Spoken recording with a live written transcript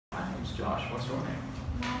name's Josh. What's your name?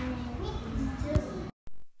 My name is Thư.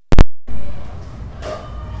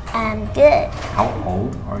 I'm good. How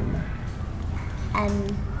old are you?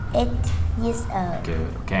 I'm 8 years old.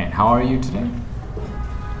 Good. Okay, and how are you today?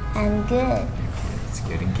 I'm good. Okay, that's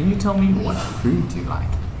good. And can you tell me what food do you like?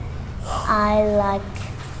 I like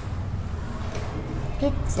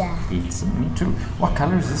pizza. Pizza, me too. What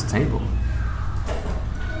color is this table?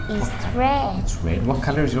 It's red. It's red. What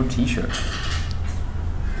color is your t-shirt?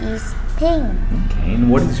 It's pink. Okay,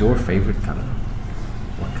 and what is your favorite color?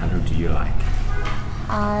 What color do you like?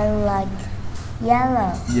 I like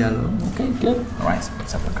yellow. Yellow. Okay, good. Alright,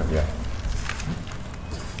 let's have a look over here.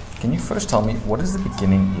 Can you first tell me what is the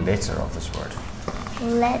beginning letter of this word?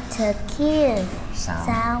 Letter Q.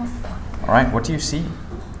 Sound. Alright, what do you see?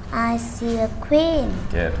 I see a queen.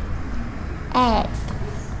 Good. Egg.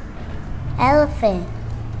 Elephant.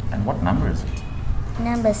 And what number is it?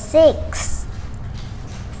 Number 6.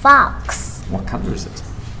 Fox. What color is it?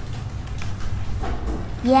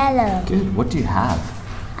 Yellow. Good. What do you have?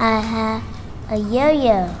 I have a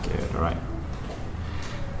yo-yo. Good, alright.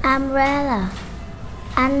 Umbrella.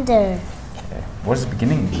 Under. Okay. What is the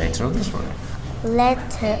beginning letter of this word?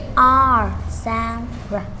 Letter R. Sound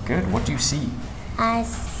R. Good. What do you see? I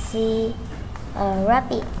see a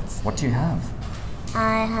rabbit. What do you have?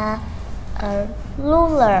 I have a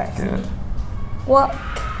ruler. Good. Walk.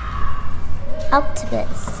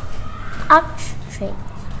 Octopus. Ostrich.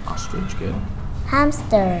 Ostrich, good.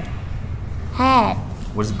 Hamster. Head.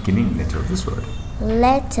 What is the beginning letter of this word?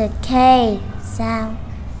 Letter K. Sound.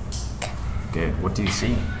 Good. What do you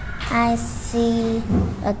see? I see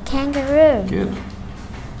a kangaroo. Good.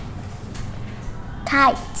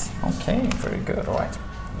 Kite. Okay, very good. All right.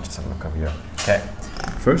 Let's have a look over here. Okay.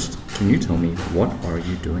 First, can you tell me what are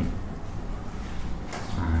you doing?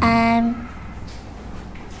 I'm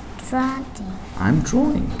drawing. I'm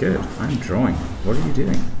drawing. Good. I'm drawing. What are you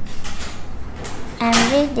doing?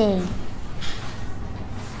 I'm reading.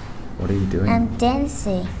 What are you doing? I'm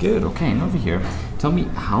dancing. Good. Okay, and over here, tell me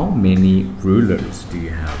how many rulers do you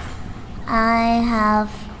have? I have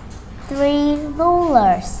 3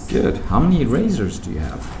 rulers. Good. How many erasers do you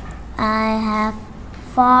have? I have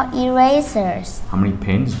 4 erasers. How many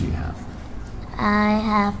pens do you have? I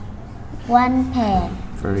have 1 pen.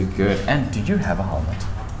 Very good. And do you have a helmet?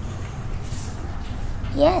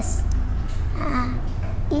 Yes.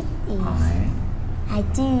 It is. I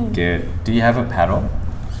do. Good. Do you have a paddle?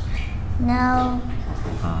 No,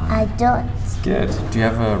 I don't. Good. Do you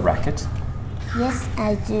have a racket? Yes,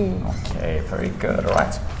 I do. Okay, very good. All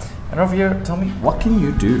right. And over here, tell me, what can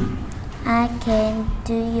you do? I can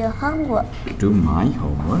do your homework. Do my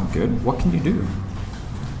homework. Good. What can you do?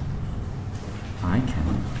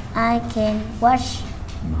 I can wash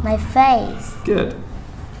my face. Good.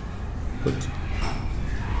 Put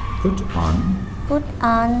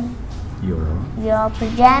on your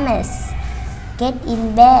pajamas. Get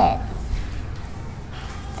in bed.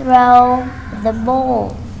 Throw the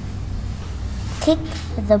ball. Kick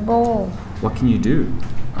the ball. What can you do?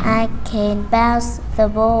 I can bounce the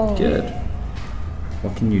ball. Good.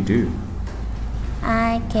 What can you do?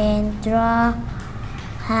 I can draw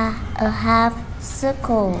a half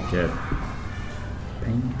circle. Good.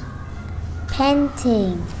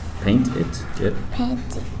 Painting. Paint it. Good.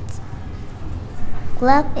 Paint it.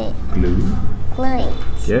 Glue it. Glue. Glue it.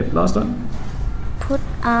 Good. Last one. Put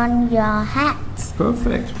on your hat.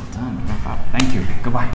 Perfect. Well done. Thank you. Goodbye.